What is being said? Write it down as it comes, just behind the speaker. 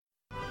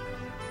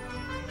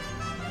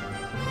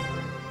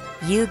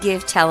You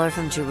give Teller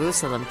from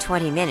Jerusalem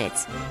 20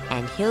 minutes,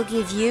 and he'll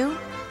give you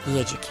the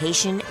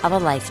education of a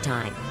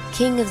lifetime.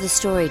 King of the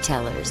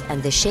storytellers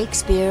and the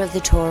Shakespeare of the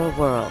Torah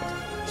world,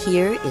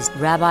 here is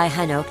Rabbi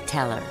Hanoch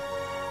Teller.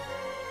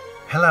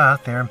 Hello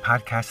out there in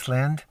podcast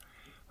land.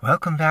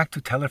 Welcome back to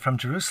Teller from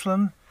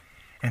Jerusalem.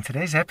 And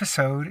today's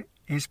episode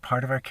is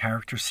part of our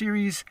character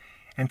series.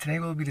 And today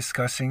we'll be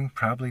discussing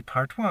probably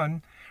part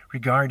 1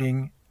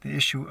 regarding the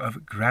issue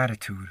of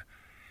gratitude.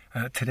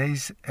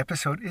 Today's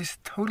episode is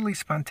totally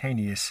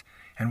spontaneous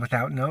and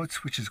without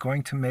notes, which is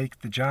going to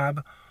make the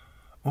job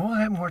all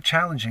that more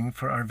challenging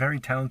for our very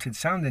talented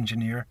sound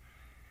engineer,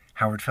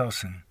 Howard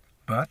Felsen.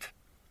 But,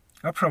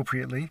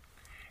 appropriately,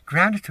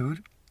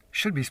 gratitude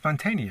should be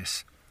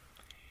spontaneous.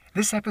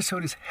 This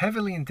episode is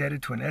heavily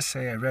indebted to an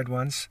essay I read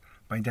once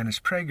by Dennis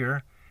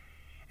Prager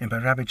and by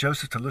Rabbi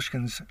Joseph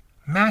Telushkin's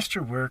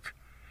masterwork,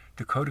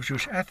 The Code of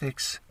Jewish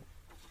Ethics,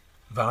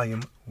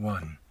 Volume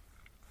 1.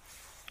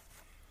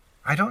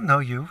 I don't know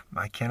you.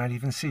 I cannot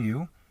even see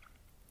you.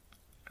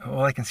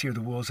 All I can see are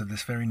the walls of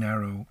this very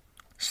narrow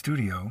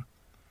studio.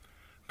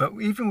 But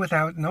even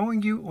without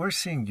knowing you or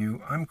seeing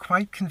you, I'm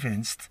quite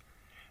convinced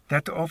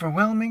that the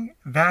overwhelming,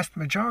 vast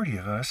majority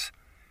of us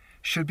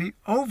should be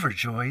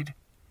overjoyed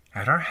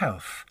at our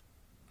health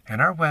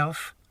and our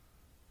wealth,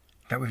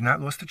 that we've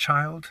not lost a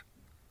child,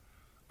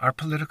 our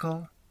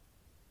political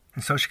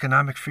and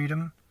socioeconomic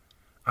freedom.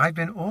 I've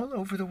been all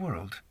over the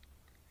world,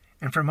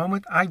 and for a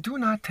moment I do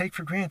not take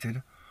for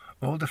granted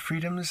all the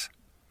freedoms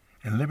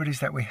and liberties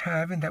that we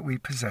have and that we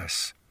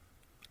possess.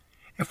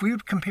 If we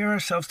would compare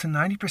ourselves to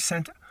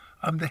 90%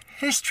 of the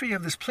history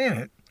of this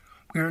planet,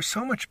 we are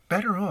so much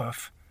better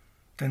off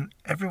than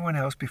everyone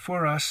else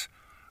before us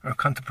or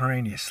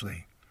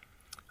contemporaneously.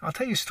 I'll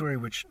tell you a story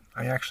which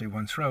I actually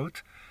once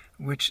wrote,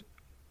 which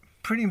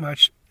pretty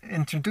much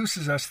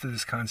introduces us to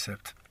this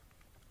concept.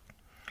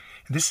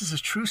 This is a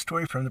true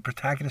story from the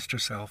protagonist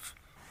herself.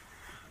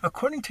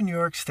 According to New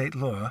York state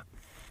law,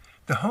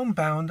 the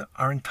homebound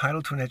are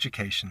entitled to an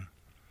education.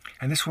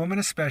 And this woman,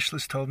 a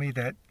specialist, told me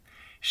that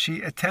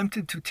she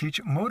attempted to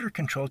teach motor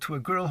control to a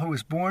girl who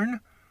was born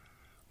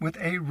with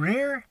a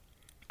rare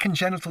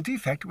congenital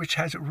defect which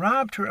has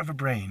robbed her of a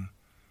brain.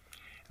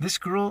 This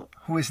girl,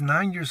 who is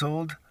 9 years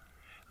old,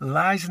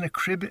 lies in a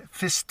crib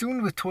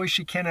festooned with toys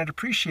she cannot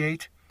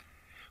appreciate,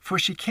 for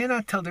she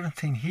cannot tell the difference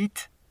between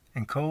heat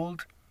and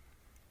cold,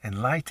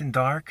 and light and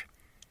dark.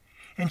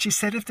 And she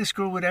said if this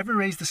girl would ever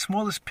raise the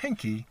smallest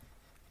pinky,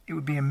 it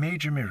would be a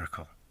major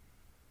miracle.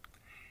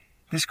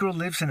 This girl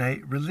lives in a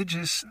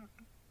religious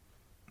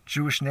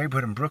Jewish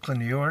neighborhood in Brooklyn,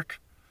 New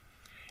York.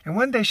 And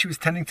one day she was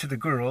tending to the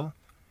girl,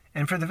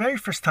 and for the very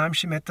first time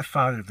she met the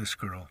father of this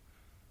girl,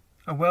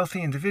 a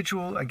wealthy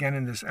individual, again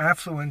in this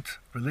affluent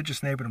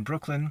religious neighborhood in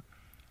Brooklyn,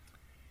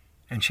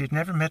 and she had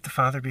never met the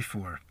father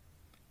before.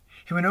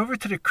 He went over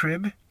to the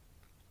crib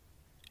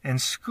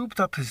and scooped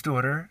up his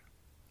daughter.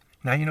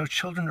 Now you know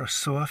children are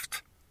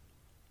soft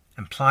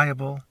and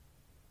pliable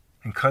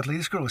and cuddly.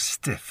 This girl was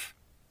stiff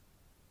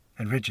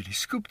and rigid. He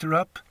scooped her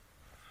up,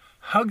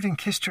 hugged and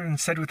kissed her, and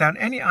said without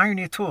any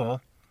irony at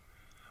all,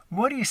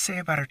 "What do you say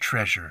about our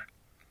treasure?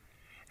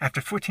 After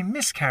 14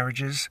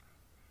 miscarriages,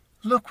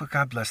 look what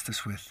God blessed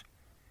us with."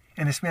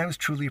 And this man was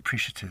truly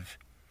appreciative.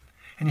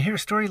 And you hear a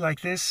story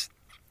like this,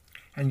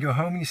 and you go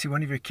home and you see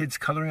one of your kids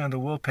coloring on the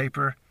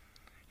wallpaper,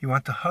 you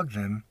want to hug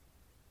them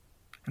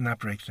and not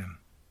break them.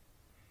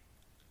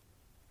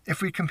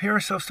 If we compare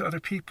ourselves to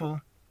other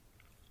people,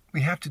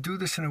 we have to do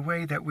this in a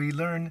way that we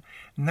learn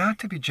not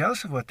to be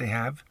jealous of what they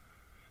have,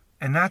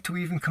 and not to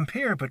even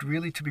compare, but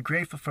really to be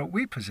grateful for what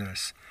we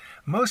possess.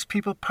 Most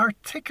people,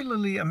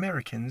 particularly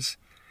Americans,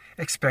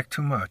 expect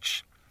too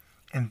much,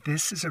 and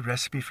this is a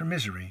recipe for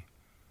misery.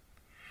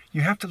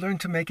 You have to learn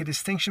to make a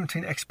distinction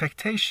between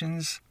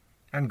expectations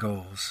and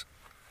goals.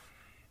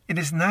 It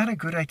is not a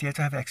good idea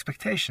to have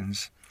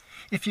expectations.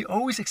 If you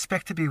always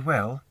expect to be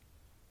well,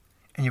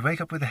 and you wake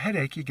up with a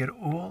headache, you get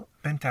all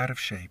bent out of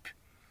shape.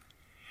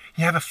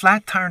 You have a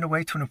flat tire on the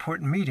way to an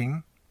important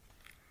meeting.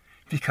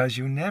 Because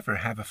you never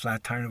have a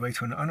flat tire on the way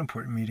to an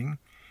unimportant meeting,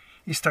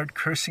 you start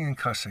cursing and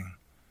cussing.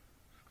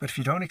 But if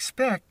you don't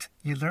expect,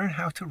 you learn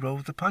how to roll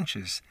with the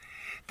punches.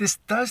 This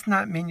does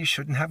not mean you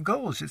shouldn't have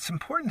goals. It's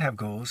important to have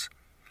goals,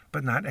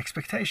 but not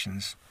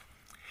expectations.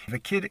 If a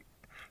kid's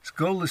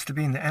goal is to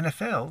be in the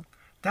NFL,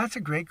 that's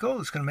a great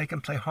goal. It's going to make him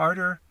play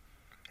harder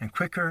and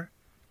quicker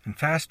and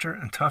faster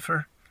and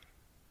tougher.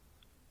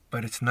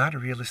 But it's not a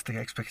realistic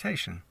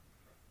expectation.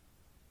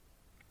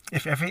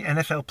 If every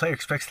NFL player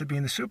expects to be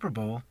in the Super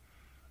Bowl,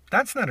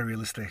 that's not a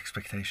realistic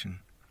expectation.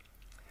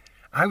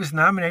 I was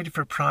nominated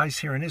for a prize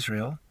here in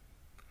Israel,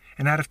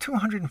 and out of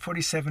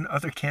 247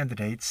 other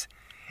candidates,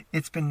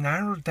 it's been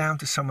narrowed down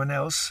to someone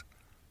else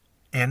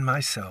and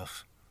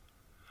myself.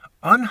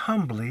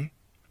 Unhumbly,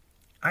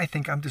 I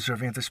think I'm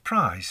deserving of this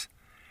prize,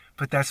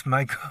 but that's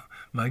my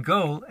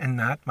goal and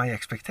not my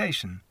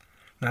expectation,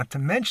 not to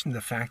mention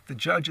the fact the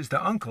judge is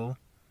the uncle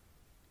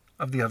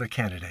of the other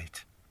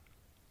candidate.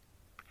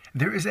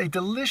 There is a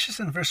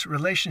delicious inverse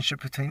relationship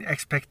between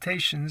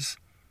expectations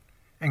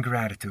and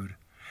gratitude.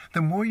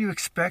 The more you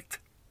expect,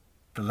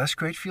 the less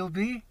grateful you'll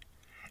be,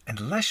 and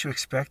the less you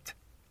expect,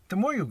 the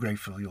more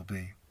grateful you'll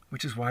be,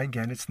 which is why,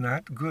 again, it's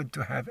not good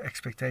to have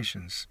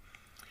expectations.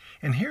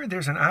 And here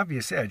there's an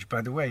obvious edge,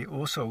 by the way,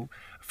 also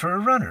for a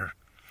runner.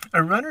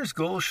 A runner's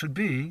goal should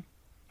be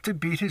to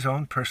beat his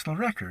own personal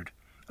record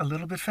a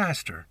little bit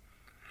faster.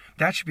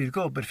 That should be the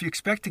goal. But if you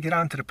expect to get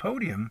onto the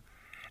podium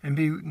and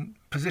be in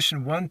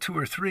position 1, 2,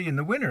 or 3 in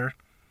the winner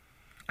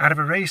out of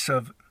a race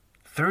of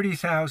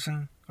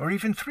 30,000 or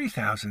even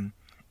 3,000,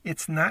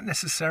 it's not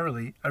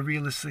necessarily a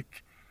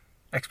realistic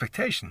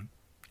expectation.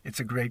 It's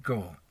a great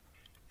goal.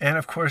 And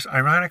of course,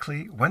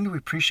 ironically, when do we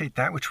appreciate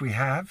that which we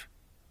have?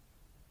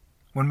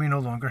 When we no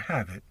longer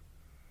have it,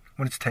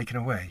 when it's taken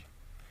away.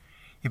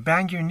 You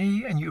bang your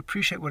knee and you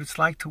appreciate what it's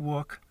like to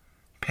walk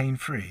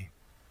pain-free.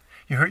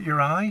 You hurt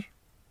your eye,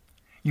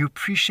 you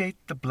appreciate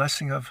the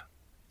blessing of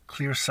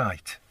clear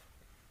sight.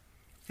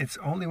 It's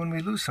only when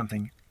we lose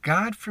something,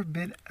 God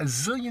forbid, a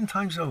zillion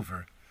times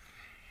over,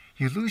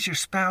 you lose your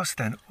spouse,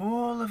 then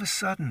all of a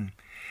sudden,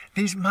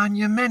 these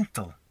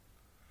monumental,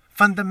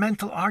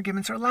 fundamental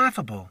arguments are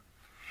laughable.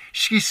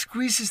 She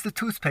squeezes the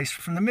toothpaste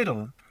from the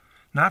middle,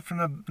 not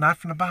from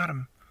the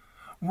bottom.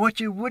 What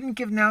you wouldn't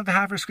give now to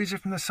have her squeeze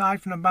it from the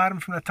side, from the bottom,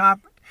 from the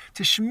top,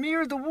 to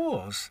smear the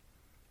walls,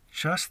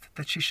 just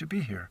that she should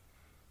be here.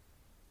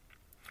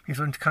 We've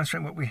learned to concentrate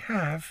on what we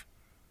have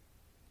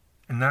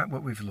and not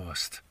what we've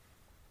lost.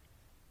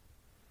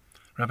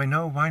 Rabbi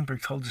Noah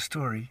Weinberg told a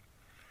story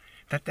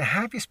that the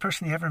happiest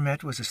person he ever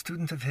met was a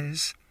student of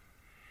his.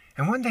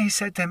 And one day he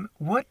said to him,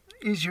 "What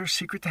is your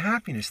secret to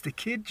happiness?" The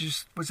kid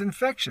just was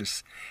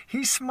infectious.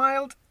 He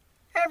smiled.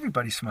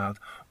 Everybody smiled.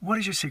 "What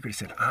is your secret?" He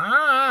said,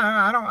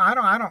 I don't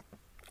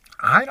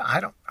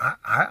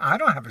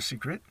have a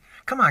secret.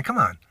 Come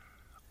on.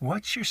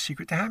 What's your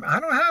secret to happiness? I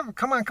don't have it.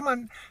 Come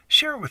on.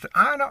 Share it with it.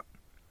 I don't.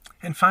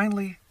 And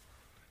finally,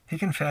 he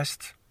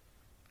confessed,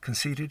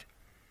 conceded,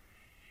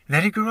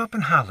 that he grew up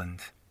in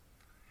Holland.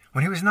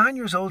 When he was 9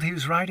 years old, he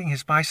was riding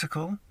his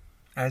bicycle,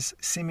 as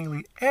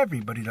seemingly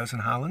everybody does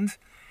in Holland.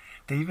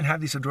 They even have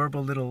these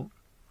adorable little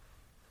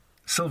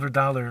silver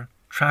dollar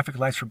traffic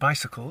lights for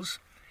bicycles.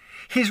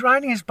 He's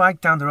riding his bike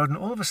down the road, and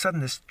all of a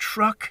sudden this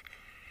truck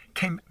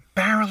came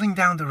barreling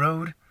down the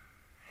road.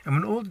 And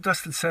when all the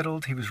dust had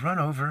settled, he was run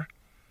over.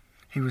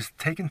 He was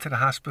taken to the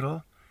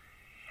hospital.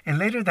 And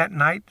later that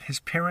night, his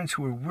parents,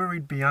 who were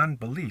worried beyond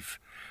belief,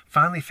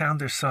 finally found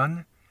their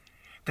son.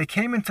 They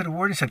came into the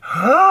ward and said,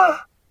 "Oh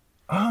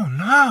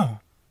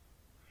no,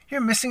 you're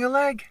missing a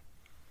leg."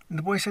 And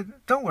the boy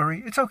said, "Don't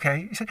worry, it's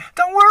okay." He said,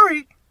 "Don't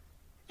worry,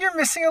 you're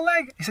missing a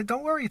leg." He said,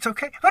 "Don't worry, it's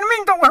okay." "What do you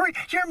mean, don't worry?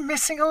 You're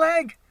missing a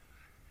leg."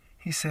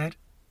 He said,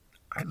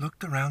 "I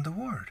looked around the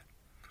ward.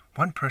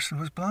 One person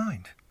was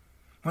blind.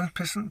 One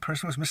person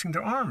was missing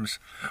their arms.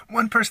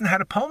 One person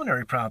had a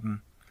pulmonary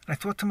problem. And I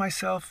thought to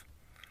myself,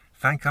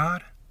 thank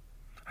God,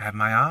 I have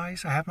my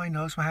eyes, I have my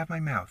nose, I have my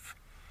mouth.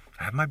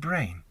 I have my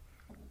brain.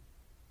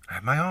 I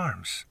have my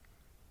arms.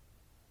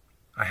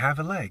 I have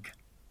a leg.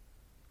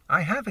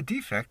 I have a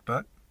defect,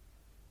 but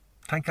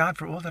thank God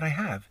for all that I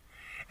have."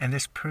 And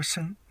this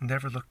person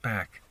never looked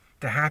back.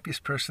 The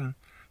happiest person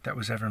that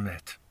was ever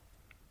met.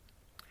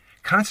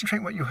 Concentrate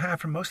on what you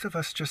have, for most of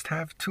us just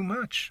have too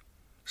much.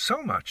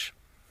 So much.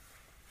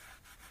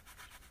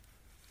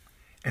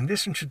 And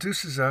this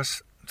introduces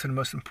us to the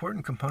most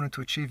important component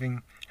to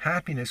achieving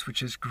happiness,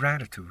 which is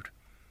gratitude.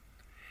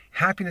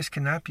 Happiness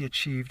cannot be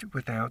achieved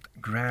without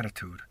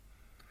gratitude.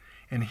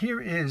 And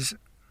here is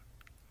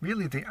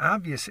really the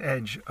obvious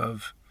edge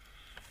of,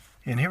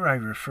 and here I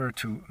refer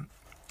to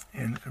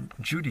in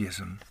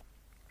Judaism,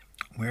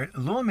 where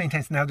law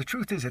maintains. Now the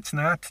truth is, it's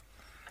not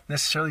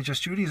necessarily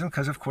just Judaism,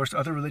 because of course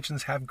other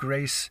religions have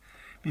grace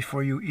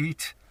before you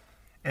eat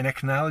and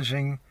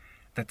acknowledging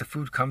that the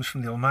food comes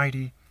from the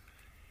Almighty.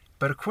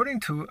 But according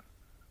to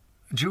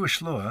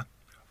Jewish law,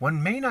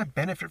 one may not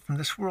benefit from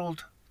this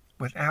world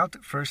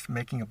without first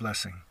making a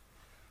blessing.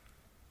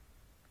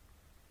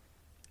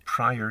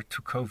 Prior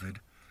to COVID,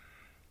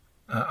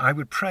 I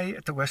would pray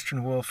at the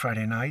Western Wall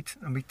Friday night,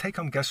 and we'd take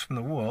home guests from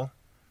the wall.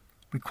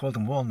 We called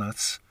them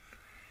walnuts.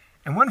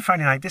 And one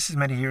Friday night, this is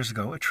many years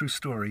ago, a true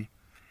story,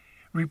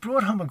 we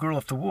brought home a girl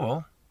off the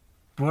wall,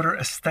 brought her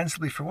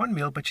ostensibly for one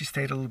meal, but she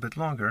stayed a little bit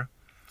longer.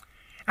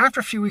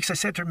 After a few weeks, I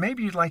said to her,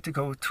 "Maybe you'd like to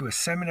go to a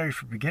seminary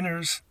for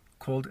beginners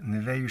called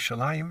Neve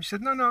Yerushalayim." She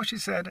said, No, she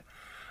said,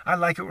 "I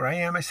like it where I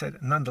am." I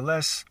said,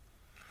 "Nonetheless,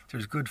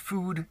 there's good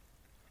food,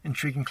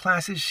 intriguing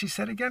classes." She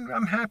said, "Again,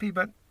 I'm happy,"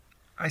 but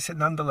I said,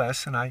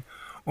 "Nonetheless," and I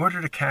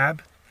ordered a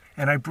cab,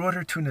 and I brought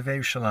her to Neve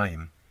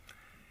Yerushalayim.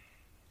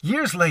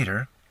 Years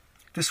later,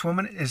 this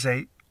woman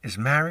is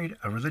married,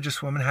 a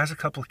religious woman, has a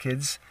couple of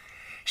kids.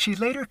 She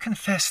later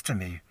confessed to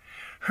me,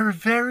 her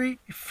very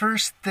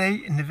first day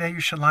in Neve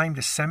Yerushalayim,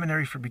 the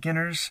seminary for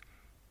beginners,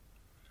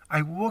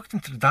 I walked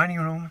into the dining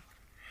room,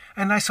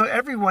 and I saw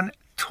everyone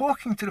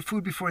talking to the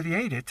food before they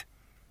ate it.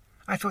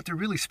 I thought they're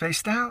really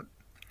spaced out.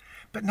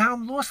 But now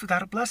I'm lost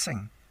without a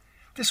blessing.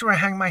 This is where I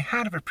hang my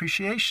hat of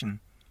appreciation.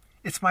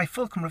 It's my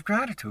fulcrum of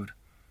gratitude.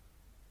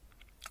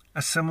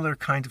 A similar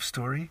kind of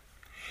story.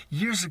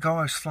 Years ago,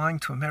 I was flying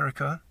to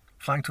America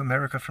flying to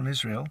America from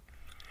Israel.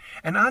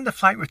 And on the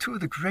flight were two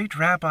of the great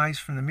rabbis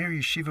from the Mir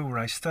Yeshiva where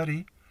I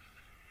study,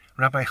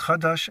 Rabbi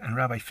Chadash and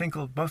Rabbi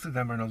Finkel. Both of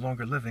them are no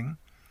longer living.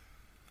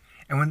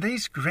 And when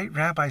these great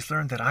rabbis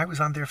learned that I was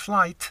on their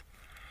flight,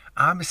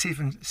 I'm a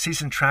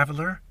seasoned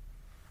traveler.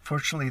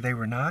 Fortunately, they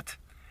were not.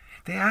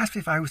 They asked me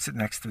if I would sit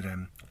next to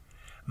them.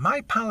 My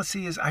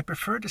policy is I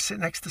prefer to sit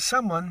next to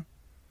someone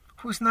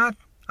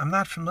I'm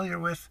not familiar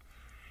with,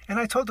 and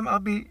I told them I'll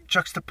be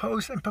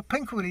juxtaposed in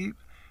propinquity,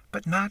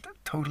 but not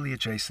totally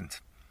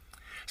adjacent.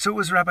 So it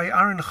was Rabbi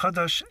Aaron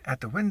Chadash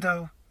at the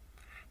window,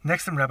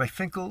 next to him Rabbi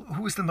Finkel,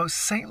 who was the most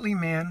saintly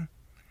man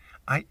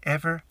I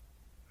ever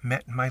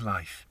met in my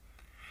life.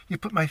 You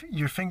put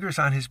your fingers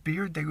on his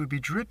beard, they would be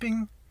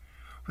dripping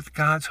with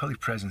God's holy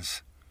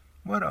presence.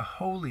 What a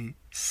holy,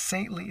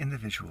 saintly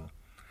individual.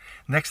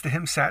 Next to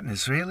him sat an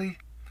Israeli.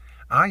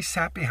 I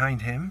sat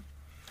behind him,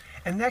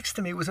 and next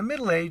to me was a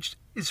middle-aged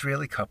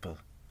Israeli couple.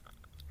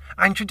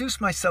 I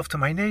introduced myself to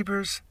my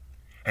neighbors,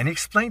 and he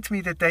explained to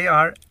me that they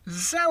are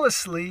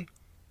zealously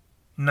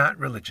not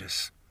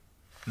religious.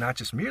 Not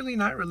just merely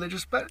not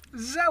religious, but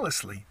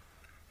zealously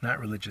not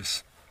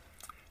religious.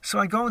 So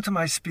I go into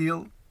my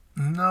spiel,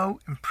 no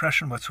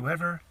impression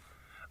whatsoever,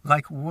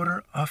 like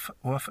water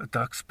off a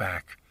duck's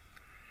back.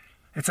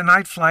 It's a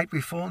night flight,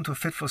 we fall into a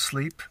fitful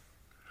sleep.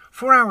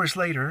 4 hours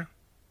later,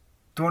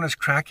 dawn is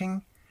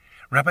cracking.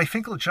 Rabbi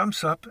Finkel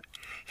jumps up.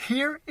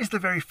 Here is the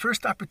very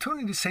first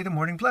opportunity to say the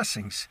morning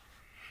blessings.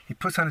 He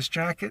puts on his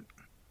jacket,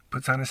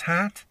 puts on his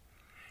hat,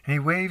 and he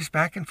waves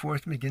back and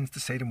forth and begins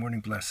to say the morning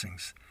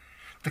blessings.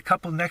 The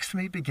couple next to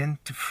me begin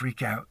to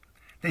freak out.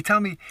 They tell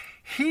me,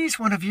 he's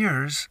one of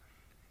yours.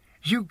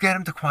 You get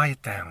him to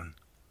quiet down.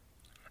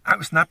 I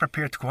was not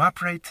prepared to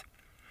cooperate.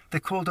 They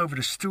called over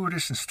the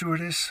stewardess and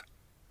stewardess,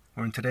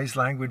 or in today's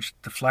language,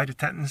 the flight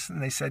attendants,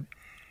 and they said,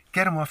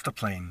 get him off the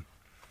plane.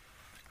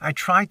 I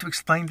tried to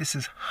explain this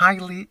as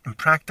highly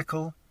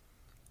impractical,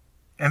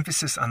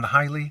 emphasis on the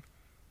highly.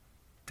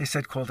 They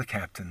said, call the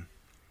captain.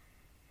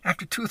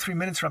 After 2 or 3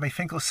 minutes, Rabbi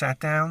Finkel sat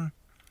down.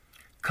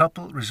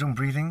 Couple resumed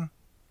breathing.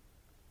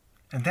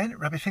 And then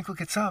Rabbi Finkel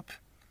gets up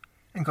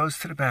and goes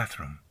to the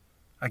bathroom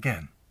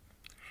again.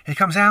 He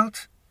comes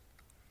out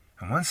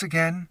and once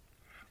again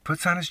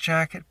puts on his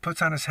jacket,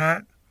 puts on his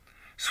hat,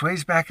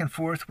 sways back and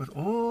forth with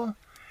all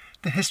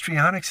the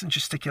histrionics and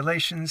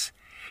gesticulations.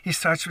 He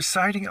starts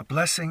reciting a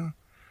blessing.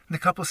 And the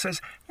couple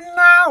says,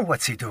 now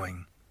what's he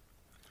doing?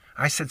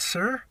 I said,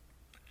 sir,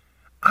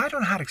 I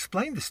don't know how to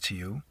explain this to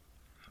you,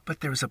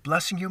 but there is a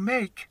blessing you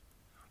make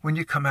when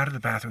you come out of the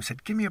bathroom. He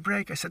said, give me a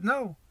break. I said,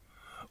 no.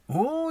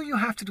 All you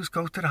have to do is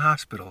go to the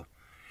hospital.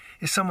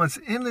 If someone's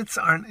inlets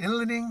aren't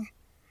inletting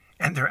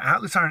and their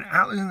outlets aren't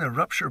outletting, their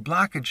rupture or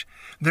blockage,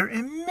 they're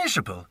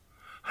immeasurable,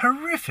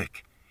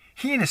 horrific.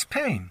 He in his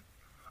pain.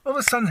 All of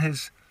a sudden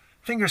his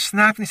fingers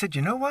snapped and he said,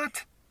 you know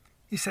what?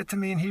 He said to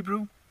me in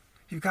Hebrew,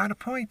 you've got a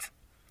point.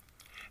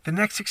 The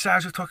next 6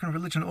 hours we're talking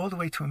religion all the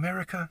way to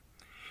America.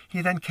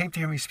 He then came to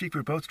hear me speak. We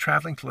were both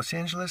traveling to Los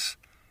Angeles.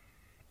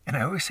 And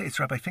I always say it's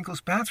Rabbi Finkel's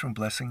bathroom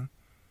blessing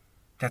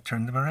that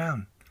turned them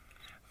around.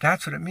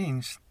 That's what it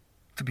means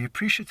to be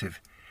appreciative.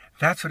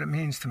 That's what it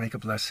means to make a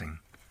blessing.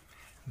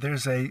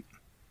 There's a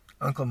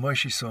Uncle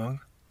Moshe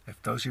song,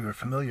 if those of you are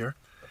familiar,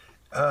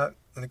 and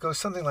it goes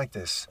something like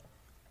this.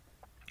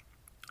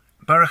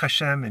 Baruch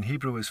Hashem in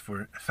Hebrew is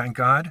for thank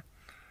God.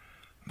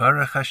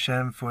 Baruch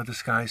Hashem for the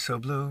sky so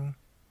blue.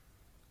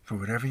 For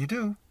whatever you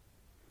do,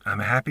 I'm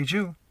a happy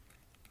Jew.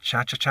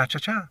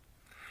 Cha-cha-cha-cha-cha.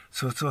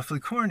 So it's awfully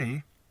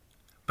corny,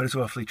 but it's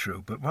awfully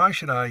true. But why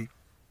should I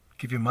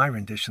give you my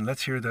rendition?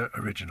 Let's hear the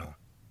original.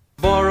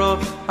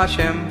 Baruch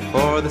Hashem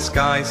for the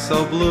sky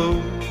so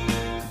blue.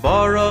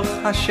 Baruch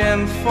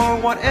Hashem for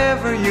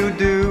whatever you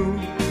do.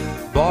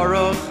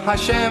 Baruch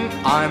Hashem,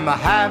 I'm a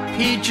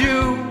happy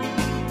Jew.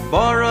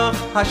 Baruch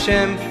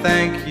Hashem,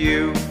 thank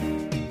you.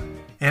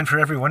 And for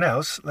everyone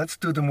else, let's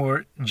do the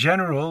more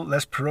general,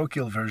 less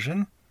parochial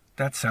version.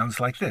 That sounds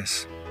like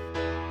this.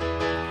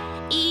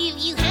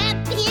 If you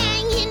happy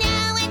and you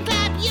know it,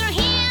 clap your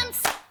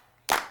hands.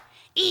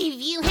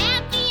 If you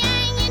happy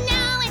and you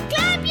know it,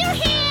 clap your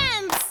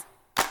hands.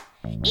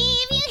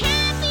 If you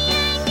happy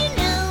and you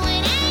know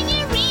it and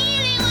you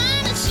really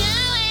want to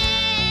show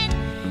it.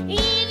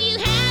 If you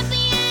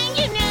happy and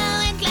you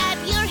know it, clap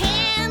your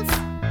hands.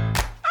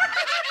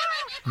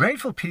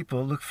 Grateful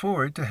people look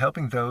forward to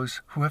helping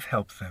those who have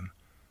helped them.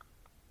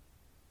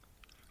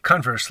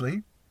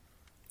 Conversely,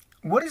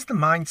 what is the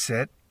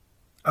mindset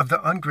of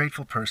the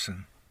ungrateful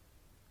person?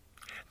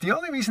 The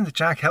only reason that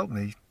Jack helped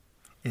me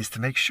is to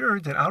make sure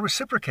that I'll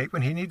reciprocate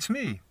when he needs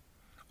me.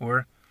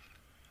 Or,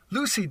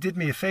 Lucy did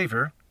me a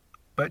favor,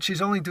 but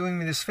she's only doing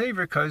me this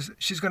favor because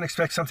she's going to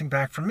expect something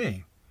back from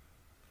me.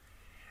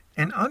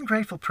 An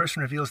ungrateful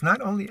person reveals not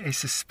only a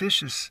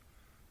suspicious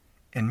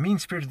and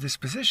mean-spirited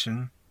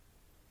disposition,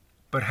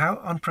 but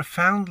how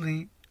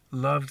unprofoundly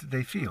loved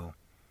they feel.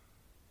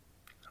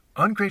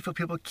 Ungrateful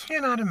people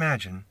cannot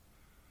imagine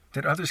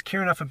that others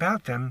care enough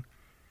about them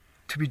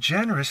to be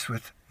generous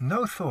with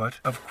no thought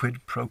of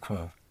quid pro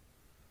quo.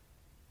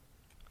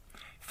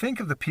 Think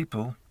of the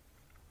people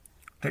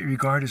that you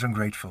regard as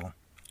ungrateful,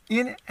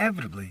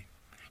 inevitably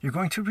you're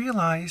going to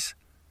realize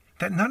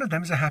that none of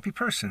them is a happy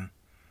person.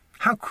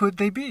 How could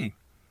they be?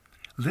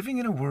 Living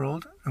in a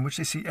world in which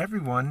they see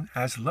everyone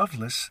as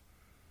loveless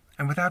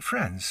and without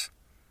friends.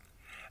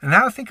 And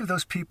now think of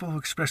those people who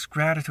express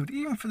gratitude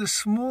even for the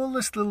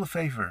smallest little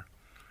favor.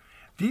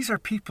 These are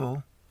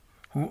people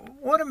who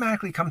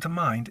automatically come to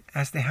mind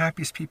as the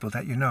happiest people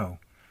that you know.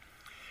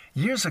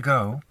 Years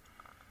ago,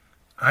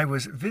 I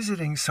was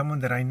visiting someone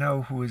that I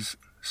know who is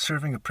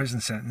serving a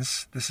prison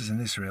sentence. This is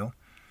in Israel.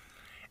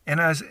 And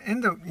I was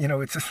in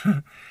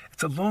the,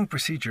 it's a long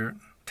procedure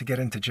to get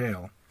into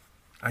jail,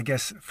 I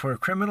guess, for a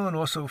criminal and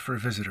also for a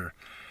visitor.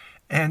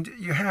 And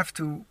you have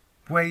to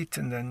wait,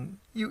 and then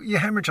you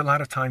hemorrhage a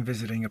lot of time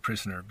visiting a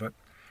prisoner, but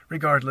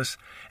regardless.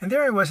 And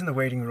there I was in the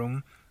waiting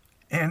room,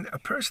 and a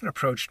person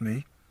approached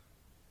me,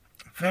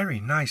 very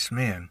nice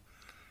man.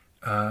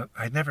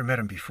 I'd never met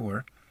him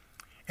before.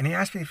 And he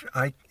asked me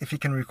if he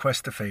can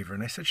request a favor.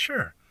 And I said,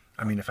 sure.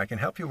 I mean, if I can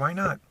help you, why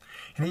not?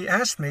 And he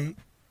asked me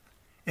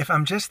if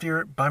I'm just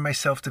here by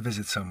myself to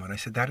visit someone. I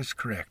said, that is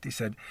correct. He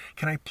said,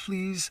 can I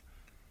please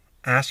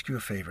ask you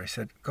a favor? I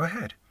said, go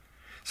ahead.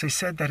 So he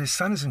said that his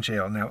son is in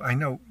jail. Now, I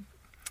know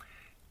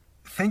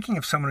thinking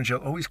of someone in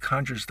jail always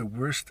conjures the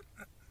worst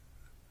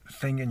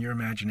thing in your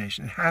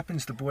imagination. It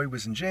happens the boy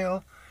was in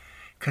jail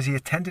because he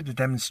attended a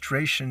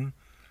demonstration,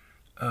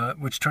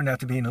 which turned out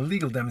to be an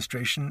illegal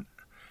demonstration,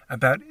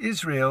 about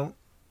Israel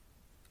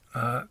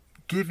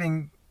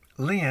giving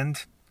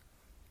land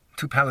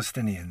to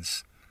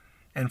Palestinians.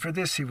 And for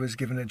this, he was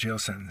given a jail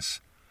sentence.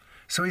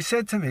 So he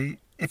said to me,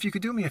 if you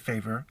could do me a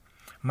favor,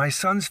 my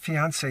son's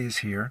fiancée is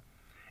here,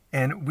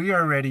 and we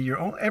are ready.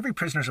 Every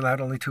prisoner is allowed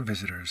only 2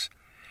 visitors.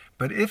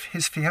 But if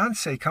his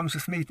fiancée comes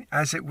with me,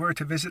 as it were,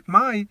 to visit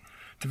my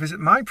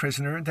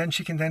prisoner, then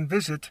she can then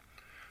visit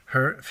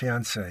her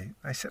fiancé.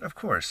 I said, of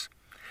course.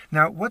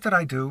 Now, what did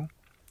I do?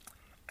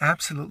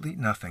 Absolutely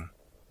nothing.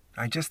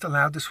 I just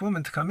allowed this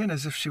woman to come in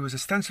as if she was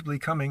ostensibly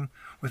coming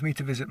with me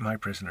to visit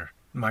the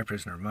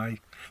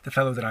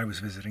fellow that I was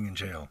visiting in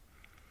jail.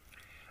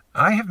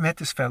 I have met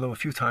this fellow a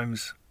few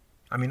times.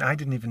 I mean, I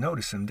didn't even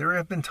notice him. There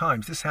have been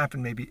times, this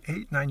happened maybe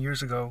 8-9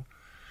 years ago.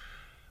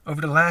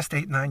 Over the last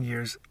 8-9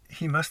 years,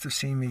 he must have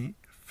seen me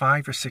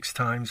 5 or 6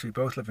 times. We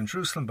both live in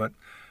Jerusalem, but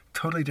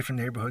totally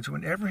different neighborhoods.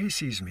 Whenever he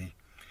sees me,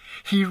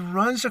 he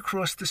runs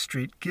across the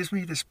street, gives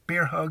me this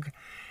bear hug,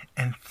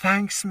 and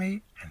thanks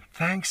me and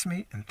thanks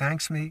me and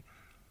thanks me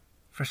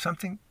for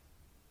something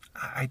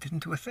I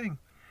didn't do a thing.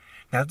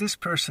 Now, this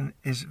person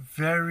is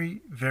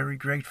very, very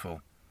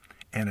grateful.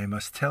 And I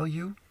must tell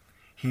you,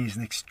 he's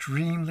an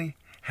extremely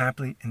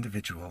happy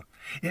individual.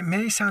 It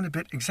may sound a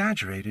bit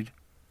exaggerated,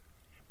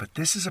 but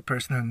this is a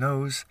person who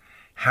knows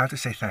how to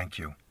say thank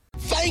you.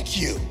 Thank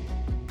you.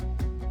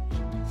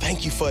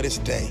 Thank you for this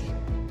day.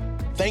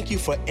 Thank you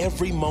for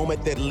every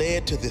moment that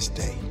led to this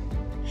day.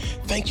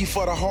 Thank you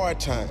for the hard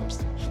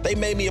times. They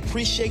made me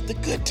appreciate the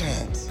good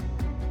times.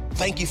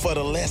 Thank you for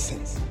the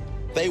lessons.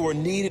 They were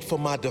needed for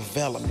my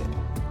development.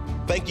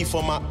 Thank you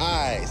for my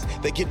eyes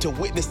that get to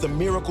witness the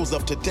miracles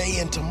of today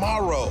and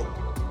tomorrow.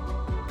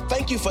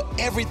 Thank you for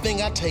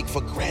everything I take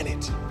for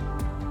granted.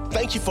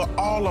 Thank you for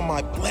all of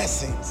my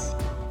blessings.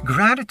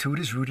 Gratitude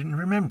is rooted in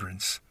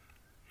remembrance.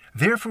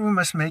 Therefore, we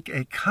must make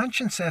a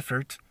conscious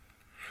effort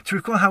to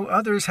recall how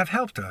others have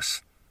helped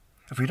us.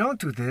 If we don't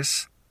do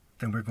this,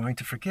 then we're going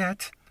to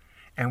forget,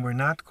 and we're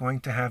not going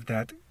to have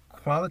that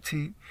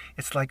quality.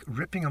 It's like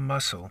ripping a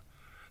muscle.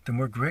 The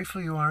more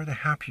grateful you are, the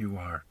happier you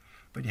are.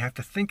 But you have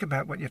to think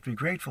about what you have to be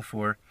grateful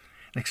for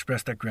and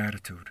express that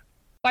gratitude.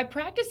 By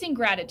practicing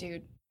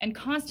gratitude and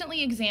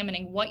constantly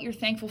examining what you're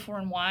thankful for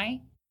and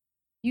why,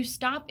 you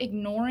stop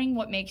ignoring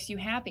what makes you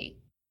happy.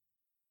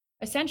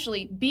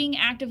 Essentially, being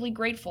actively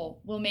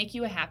grateful will make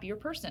you a happier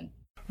person.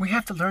 We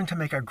have to learn to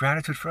make our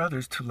gratitude for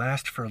others to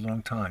last for a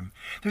long time.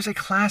 There's a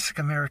classic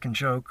American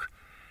joke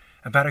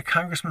about a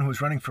congressman who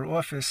was running for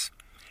office,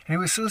 and he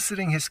was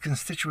soliciting his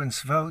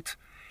constituents' vote.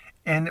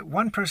 And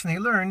one person he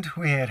learned,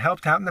 who he had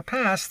helped out in the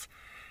past,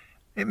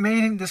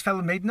 this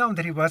fellow made known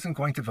that he wasn't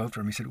going to vote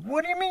for him. He said,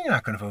 "What do you mean you're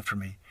not going to vote for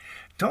me?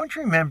 Don't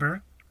you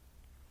remember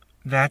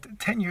that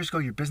 10 years ago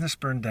your business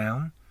burned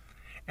down,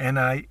 and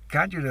I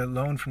got you the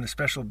loan from the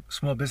Special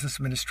Small Business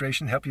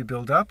Administration to help you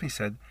build up?" He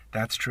said,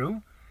 "That's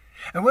true."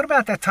 "And what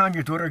about that time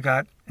your daughter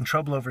got in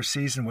trouble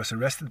overseas and was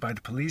arrested by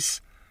the police,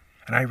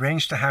 and I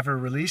arranged to have her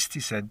released?" He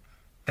said,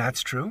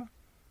 "That's true."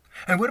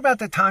 "And what about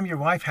the time your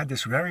wife had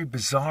this very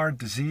bizarre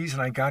disease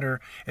and I got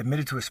her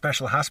admitted to a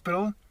special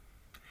hospital?"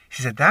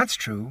 He said, "That's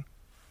true.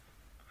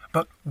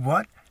 But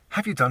what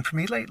have you done for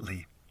me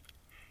lately?"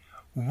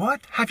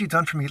 What have you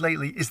done for me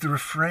lately is the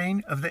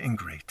refrain of the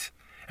ingrate.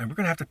 And we're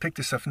going to have to pick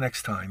this up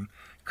next time,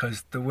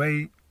 because the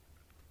way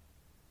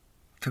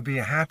to be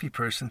a happy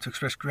person, to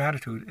express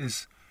gratitude,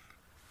 is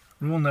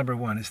rule number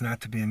 1 is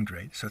not to be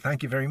ingrate. So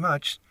thank you very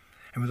much,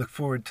 and we look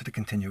forward to the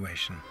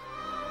continuation.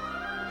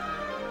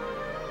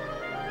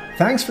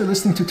 Thanks for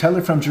listening to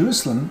Teller from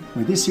Jerusalem,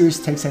 where this series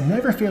takes a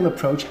never-fail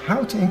approach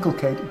how to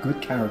inculcate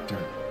good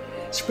character.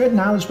 Spread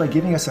knowledge by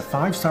giving us a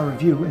 5-star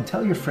review and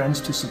tell your friends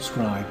to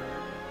subscribe.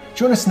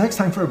 Join us next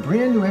time for a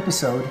brand new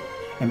episode,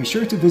 and be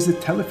sure to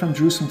visit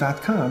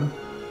telefromjerusalem.com.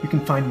 You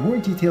can find more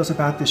details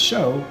about this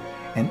show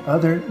and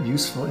other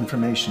useful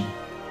information.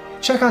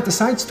 Check out the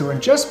site store,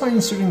 and just by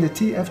inserting the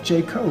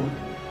TFJ code,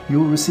 you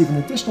will receive an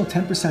additional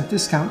 10%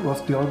 discount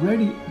off the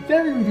already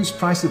very reduced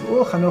price of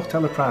all Hanoch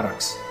Teller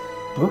products,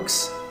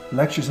 books,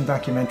 lectures, and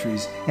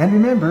documentaries. And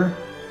remember,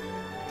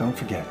 don't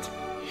forget,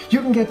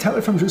 you can get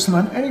Teller from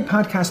Jerusalem on any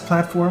podcast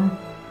platform,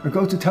 or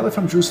go to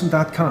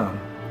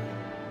telefromjerusalem.com.